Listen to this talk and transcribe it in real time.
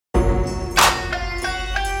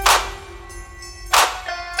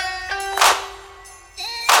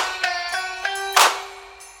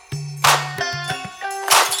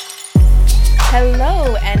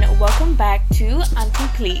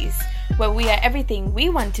Please, where we are everything we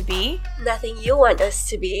want to be, nothing you want us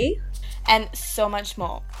to be, and so much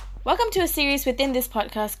more. Welcome to a series within this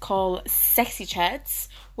podcast called Sexy Chats,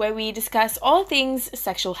 where we discuss all things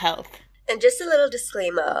sexual health. And just a little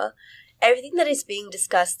disclaimer, everything that is being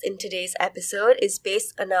discussed in today's episode is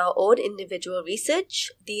based on our own individual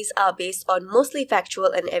research. These are based on mostly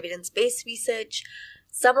factual and evidence-based research.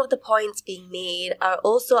 Some of the points being made are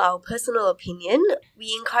also our personal opinion.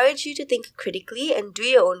 We encourage you to think critically and do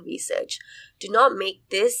your own research. Do not take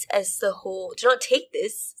this as the whole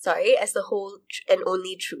and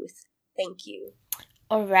only truth. Thank you.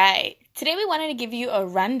 Alright, today we wanted to give you a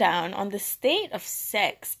rundown on the state of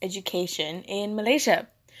sex education in Malaysia.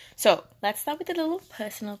 So, let's start with a little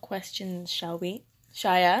personal questions, shall we?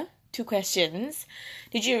 Shaya, 2 questions.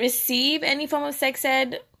 Did you receive any form of sex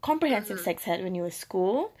ed, comprehensive sex ed when you were in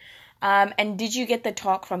school? And did you get the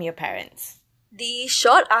talk from your parents? The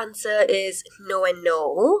short answer is no and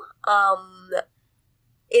no.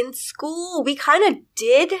 In school, we kind of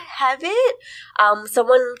did have it.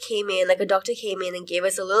 Someone came in, like a doctor came in and gave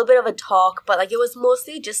us a little bit of a talk, but like it was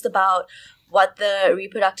mostly just about what the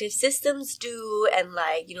reproductive systems do, and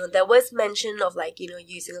like, you know, there was mention of like, you know,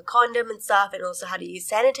 using a condom and stuff, and also how to use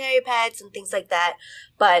sanitary pads and things like that,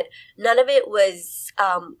 but none of it was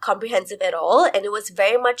comprehensive at all, and it was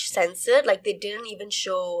very much censored. Like they didn't even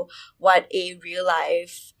show what a real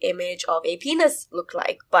life image of a penis looked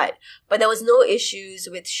like, but there was no issues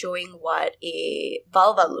with showing what a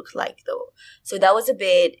vulva looked like though. So that was a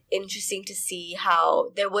bit interesting to see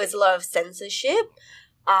how there was a lot of censorship.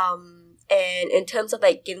 And in terms of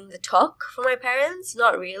like getting the talk from my parents,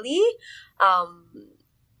 not really.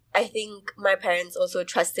 I think my parents also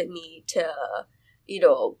trusted me to, you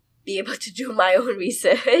know, be able to do my own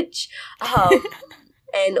research.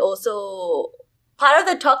 And also part of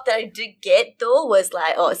the talk that I did get though was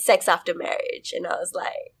like, sex after marriage. And I was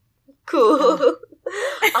like, cool.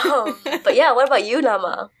 But yeah, what about you,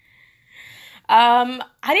 Nama? I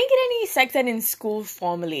didn't get any sex ed in school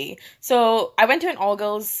formally. So I went to an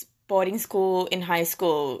all-girls boarding school in high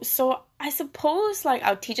school. So I suppose like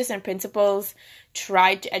our teachers and principals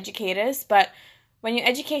tried to educate us, but when your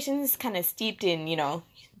education is kind of steeped in, you know,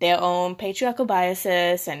 their own patriarchal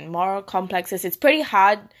biases and moral complexes, it's pretty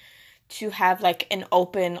hard to have like an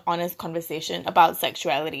open, honest conversation about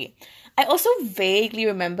sexuality. I also vaguely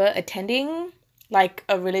remember attending like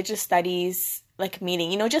a religious studies like meeting,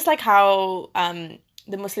 you know, just like how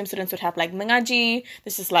the Muslim students would have like mengaji.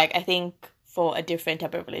 This is like, I think, for a different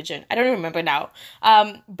type of religion. I don't remember now.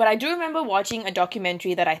 But I do remember watching a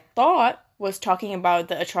documentary that I thought was talking about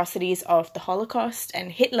the atrocities of the Holocaust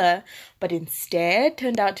and Hitler, but instead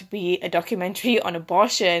turned out to be a documentary on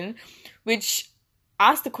abortion, which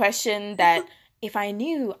asked the question that if I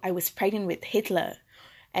knew I was pregnant with Hitler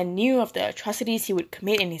and knew of the atrocities he would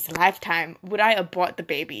commit in his lifetime, would I abort the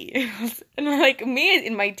baby? And like me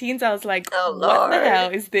in my teens, I was like, what the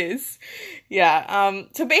hell is this? Yeah.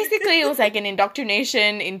 So basically it was like an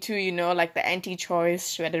indoctrination into, you know, like the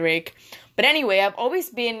anti-choice rhetoric. But anyway, I've always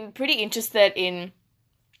been pretty interested in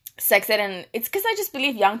sex ed, and it's because I just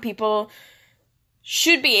believe young people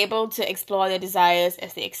should be able to explore their desires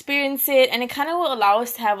as they experience it, and it kind of will allow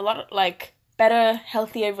us to have a lot of like better,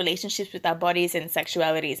 healthier relationships with our bodies and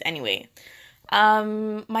sexualities anyway.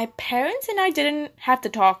 My parents and I didn't have to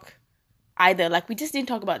talk either. Like, we just didn't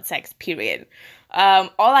talk about sex, period.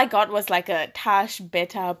 All I got was like a Tash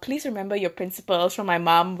Beta, please remember your principles from my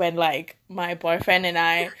mom when like my boyfriend and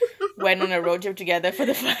I went on a road trip together for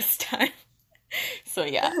the first time. So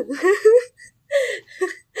yeah.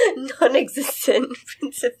 Non-existent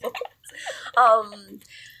principles.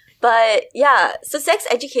 But yeah, so sex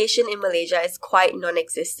education in Malaysia is quite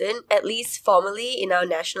non-existent, at least formally in our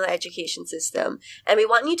national education system, and we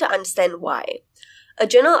want you to understand why. A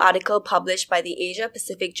journal article published by the Asia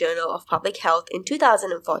Pacific Journal of Public Health in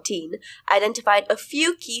 2014 identified a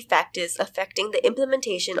few key factors affecting the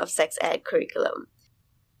implementation of sex ed curriculum.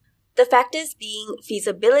 The factors being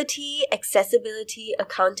feasibility, accessibility,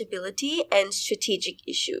 accountability, and strategic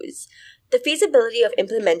issues. The feasibility of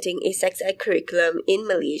implementing a sex ed curriculum in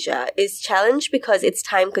Malaysia is challenged because it's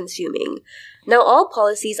time-consuming. Now, all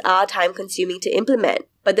policies are time-consuming to implement,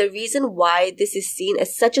 but the reason why this is seen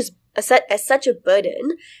as such a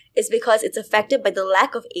burden is because it's affected by the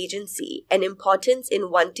lack of agency and importance in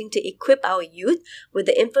wanting to equip our youth with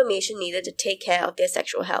the information needed to take care of their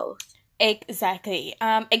sexual health. Exactly.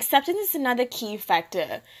 Acceptance is another key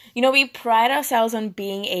factor. You know, we pride ourselves on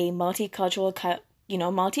being a multicultural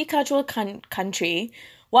country,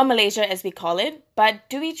 One Malaysia as we call it, but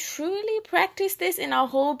do we truly practice this in our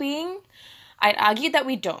whole being? I'd argue that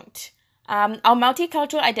we don't. Our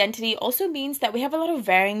multicultural identity also means that we have a lot of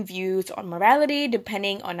varying views on morality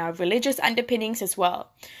depending on our religious underpinnings as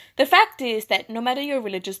well. The fact is that no matter your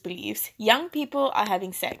religious beliefs, young people are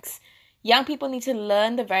having sex. Young people need to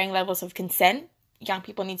learn the varying levels of consent. Young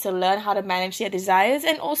people need to learn how to manage their desires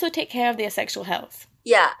and also take care of their sexual health.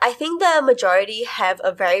 Yeah, I think the majority have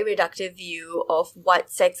a very reductive view of what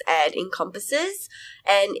sex ed encompasses,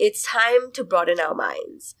 and it's time to broaden our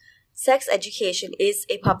minds. Sex education is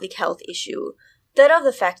a public health issue. Third of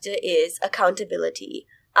the factor is accountability.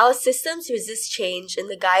 Our systems resist change in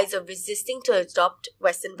the guise of resisting to adopt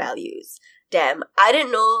Western values. Damn, I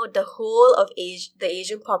didn't know the whole of the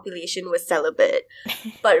Asian population was celibate.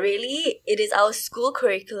 But really, it is our school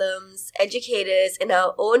curriculums, educators, and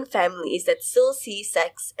our own families that still see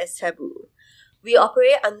sex as taboo. We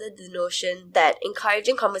operate under the notion that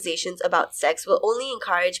encouraging conversations about sex will only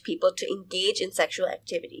encourage people to engage in sexual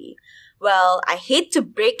activity. Well, I hate to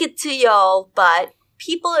break it to y'all, but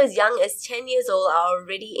people as young as 10 years old are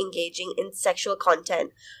already engaging in sexual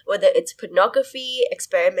content, whether it's pornography,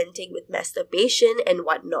 experimenting with masturbation, and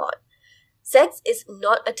whatnot. Sex is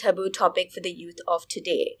not a taboo topic for the youth of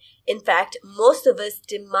today. In fact, most of us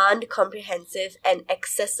demand comprehensive and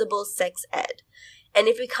accessible sex ed. And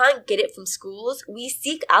if we can't get it from schools, we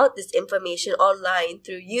seek out this information online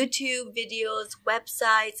through YouTube videos,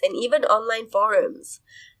 websites, and even online forums.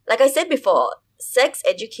 Like I said before, sex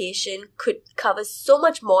education could cover so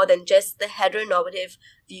much more than just the heteronormative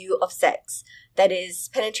view of sex, that is,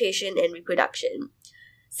 penetration and reproduction.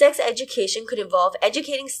 Sex education could involve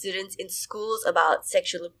educating students in schools about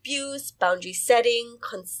sexual abuse, boundary setting,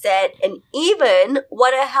 consent, and even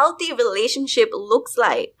what a healthy relationship looks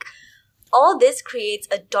like. All this creates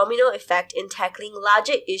a domino effect in tackling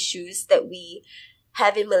larger issues that we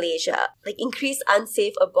have in Malaysia, like increased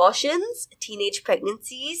unsafe abortions, teenage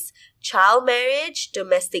pregnancies, child marriage,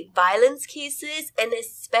 domestic violence cases, and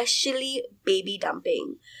especially baby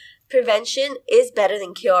dumping. Prevention is better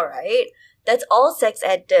than cure, right? That's all sex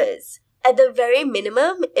ed does. At the very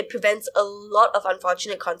minimum, it prevents a lot of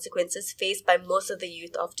unfortunate consequences faced by most of the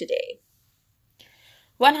youth of today.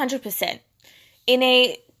 100%. In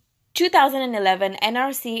a 2011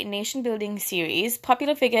 NRC Nation Building series,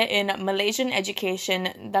 popular figure in Malaysian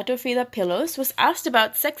education, Dato Frida Pilos, was asked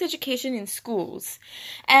about sex education in schools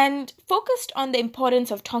and focused on the importance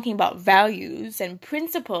of talking about values and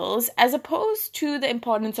principles as opposed to the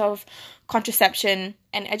importance of contraception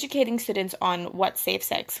and educating students on what safe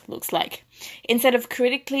sex looks like. Instead of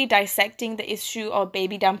critically dissecting the issue of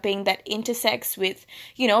baby dumping that intersects with,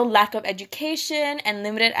 lack of education and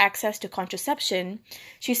limited access to contraception,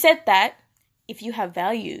 she said that if you have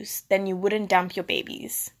values, then you wouldn't dump your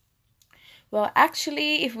babies. Well,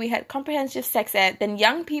 actually, if we had comprehensive sex ed, then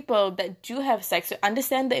young people that do have sex would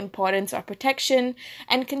understand the importance of protection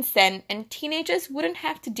and consent, and teenagers wouldn't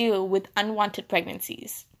have to deal with unwanted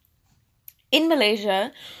pregnancies. In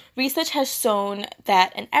Malaysia, research has shown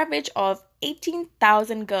that an average of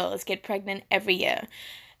 18,000 girls get pregnant every year.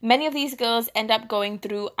 Many of these girls end up going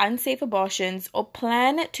through unsafe abortions or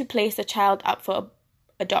plan to place the child up for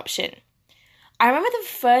adoption. I remember the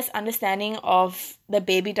first understanding of the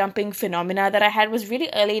baby dumping phenomena that I had was really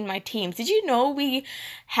early in my teens. Did you know we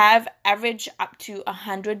have average up to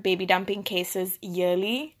 100 baby dumping cases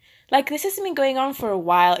yearly? This has been going on for a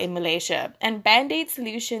while in Malaysia, and band-aid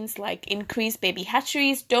solutions like increased baby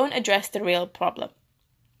hatcheries don't address the real problem.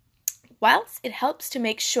 Whilst it helps to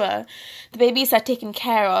make sure the babies are taken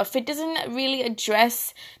care of, it doesn't really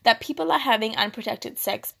address that people are having unprotected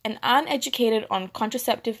sex and aren't educated on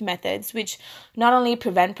contraceptive methods which not only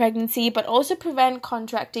prevent pregnancy but also prevent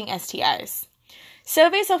contracting STIs.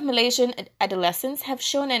 Surveys of Malaysian adolescents have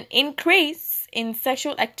shown an increase in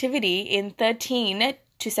sexual activity in 13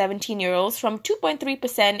 to 17-year-olds from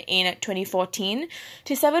 2.3% in 2014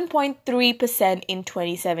 to 7.3% in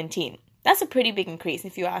 2017. That's a pretty big increase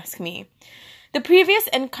if you ask me. The previous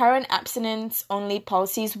and current abstinence-only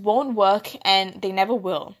policies won't work and they never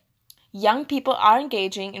will. Young people are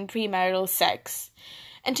engaging in premarital sex.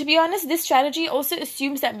 And to be honest, this strategy also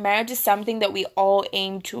assumes that marriage is something that we all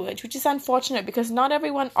aim towards, which is unfortunate because not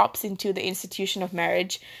everyone opts into the institution of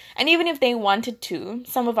marriage. And even if they wanted to,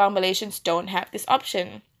 some of our Malaysians don't have this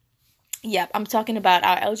option. Yep, I'm talking about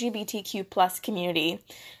our LGBTQ plus community.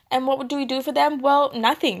 And what do we do for them? Well,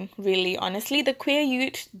 nothing, really, honestly. The queer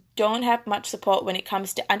youth don't have much support when it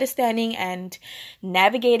comes to understanding and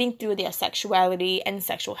navigating through their sexuality and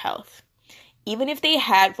sexual health. Even if they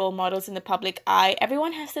had role models in the public eye,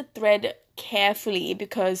 everyone has to tread carefully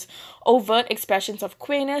because overt expressions of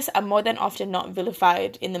queerness are more than often not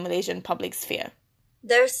vilified in the Malaysian public sphere.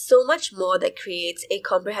 There's so much more that creates a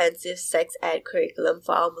comprehensive sex ed curriculum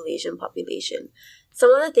for our Malaysian population.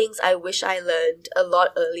 Some of the things I wish I learned a lot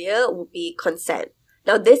earlier would be consent.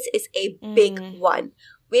 Now, this is a big one.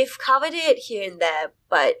 We've covered it here and there,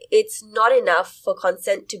 but it's not enough for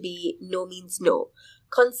consent to be no means no.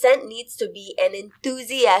 Consent needs to be an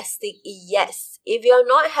enthusiastic yes. If you're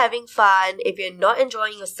not having fun, if you're not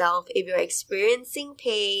enjoying yourself, if you're experiencing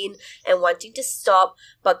pain and wanting to stop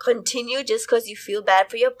but continue just because you feel bad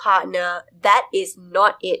for your partner, that is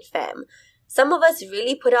not it, fam. Some of us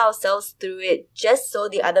really put ourselves through it just so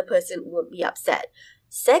the other person won't be upset.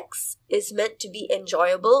 Sex is meant to be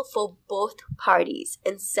enjoyable for both parties,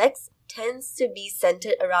 and sex tends to be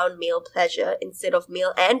centered around male pleasure instead of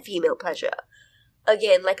male and female pleasure.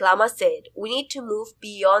 Again, like Lama said, we need to move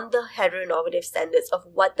beyond the heteronormative standards of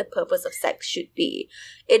what the purpose of sex should be.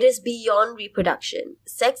 It is beyond reproduction.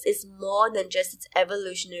 Sex is more than just its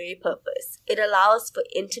evolutionary purpose. It allows for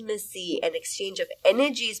intimacy and exchange of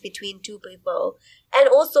energies between two people. And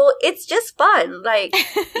also, it's just fun,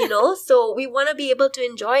 so we want to be able to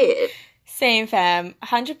enjoy it. Same, fam.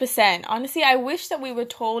 100%. Honestly, I wish that we were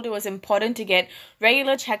told it was important to get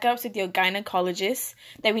regular checkups with your gynecologist,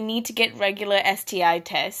 that we need to get regular STI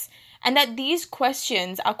tests, and that these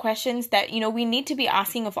questions are questions that, we need to be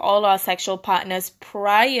asking of all our sexual partners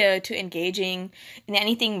prior to engaging in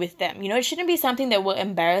anything with them. It shouldn't be something that we're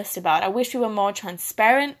embarrassed about. I wish we were more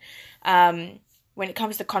transparent when it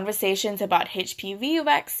comes to conversations about HPV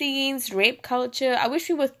vaccines, rape culture. I wish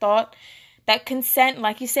we were taught that consent,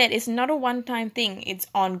 like you said, is not a one-time thing. It's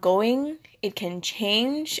ongoing. It can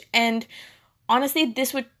change. And honestly,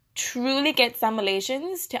 this would truly get some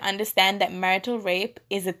Malaysians to understand that marital rape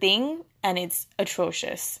is a thing and it's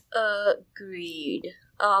atrocious. Agreed.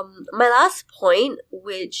 My last point,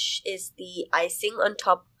 which is the icing on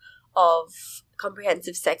top of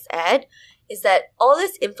comprehensive sex ed, is that all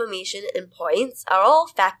this information and points are all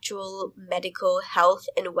factual, medical, health,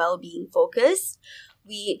 and well-being focused.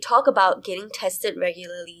 We talk about getting tested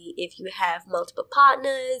regularly if you have multiple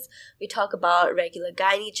partners. We talk about regular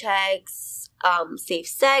gynae checks, safe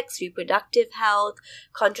sex, reproductive health,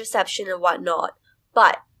 contraception, and whatnot.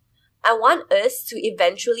 But I want us to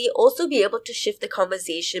eventually also be able to shift the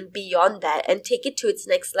conversation beyond that and take it to its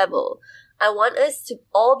next level. I want us to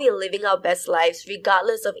all be living our best lives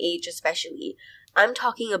regardless of age especially. I'm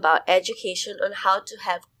talking about education on how to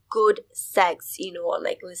have good sex, on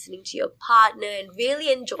like listening to your partner and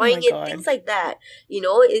really enjoying it, things like that.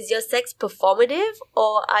 Is your sex performative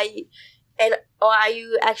or are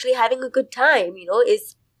you actually having a good time?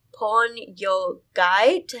 Is porn your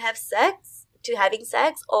guide to having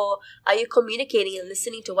sex, or are you communicating and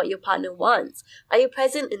listening to what your partner wants? Are you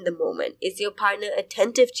present in the moment? Is your partner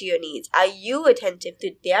attentive to your needs? Are you attentive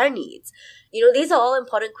to their needs? These are all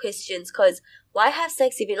important questions, because why have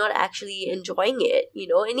sex if you're not actually enjoying it?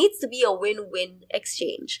 It needs to be a win-win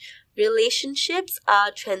exchange. Relationships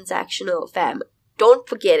are transactional, fam. Don't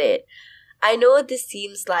forget it. I know this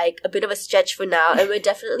seems like a bit of a stretch for now, and we're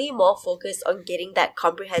definitely more focused on getting that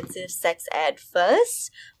comprehensive sex ed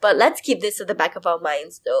first, but let's keep this at the back of our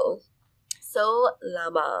minds though. So,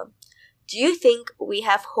 Lama, do you think we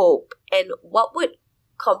have hope, and what would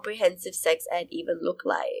comprehensive sex ed even look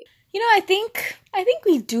like? I think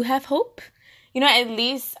we do have hope. At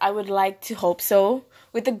least I would like to hope so.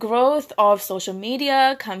 With the growth of social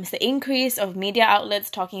media comes the increase of media outlets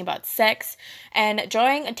talking about sex and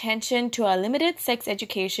drawing attention to our limited sex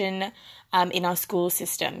education in our school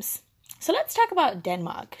systems. So let's talk about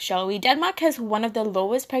Denmark, shall we? Denmark has one of the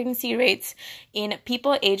lowest pregnancy rates in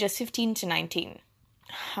people ages 15 to 19.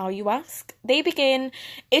 How, you ask? They begin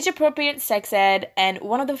age-appropriate sex ed, and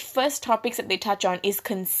one of the first topics that they touch on is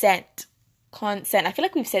consent. I feel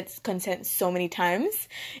like we've said consent so many times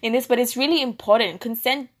in this, but it's really important.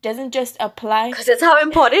 Consent doesn't just apply... Because that's how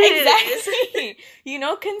important it is. Exactly.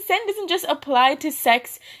 Consent doesn't just apply to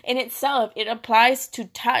sex in itself. It applies to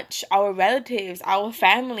touch, our relatives, our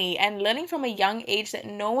family, and learning from a young age that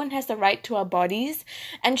no one has the right to our bodies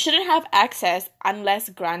and shouldn't have access unless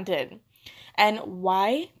granted. And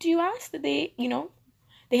why, do you ask, that they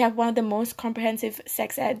have one of the most comprehensive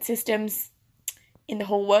sex ed systems in the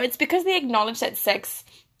whole world? It's because they acknowledge that sex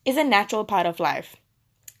is a natural part of life.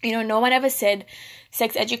 No one ever said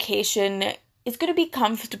sex education is going to be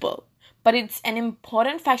comfortable, but it's an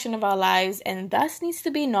important faction of our lives and thus needs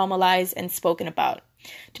to be normalized and spoken about.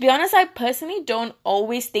 To be honest, I personally don't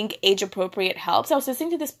always think age-appropriate helps. I was listening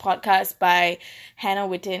to this podcast by Hannah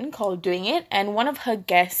Witten called Doing It, and one of her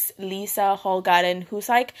guests, Lisa Hallgarden, who's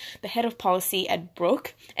like the head of policy at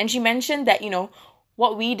Brooke, and she mentioned that,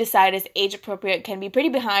 what we decide is age appropriate can be pretty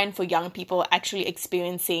behind for young people actually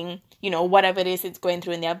experiencing, whatever it is it's going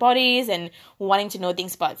through in their bodies and wanting to know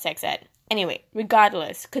things about sex ed. Anyway,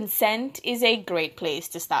 regardless, consent is a great place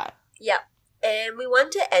to start. Yeah. And we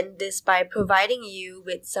want to end this by providing you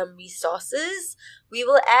with some resources. We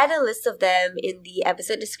will add a list of them in the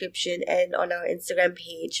episode description and on our Instagram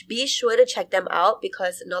page. Be sure to check them out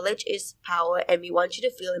because knowledge is power and we want you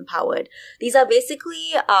to feel empowered. These are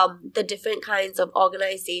basically the different kinds of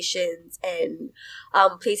organizations and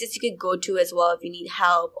places you could go to as well if you need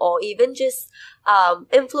help, or even just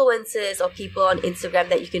influencers or people on Instagram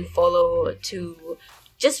that you can follow to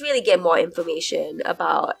just really get more information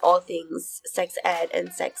about all things sex ed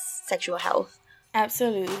and sexual health.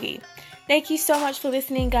 Absolutely. Thank you so much for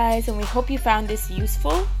listening, guys, and we hope you found this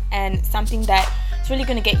useful and something that's really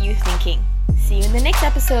going to get you thinking. See you in the next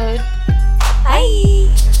episode.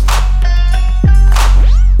 Bye!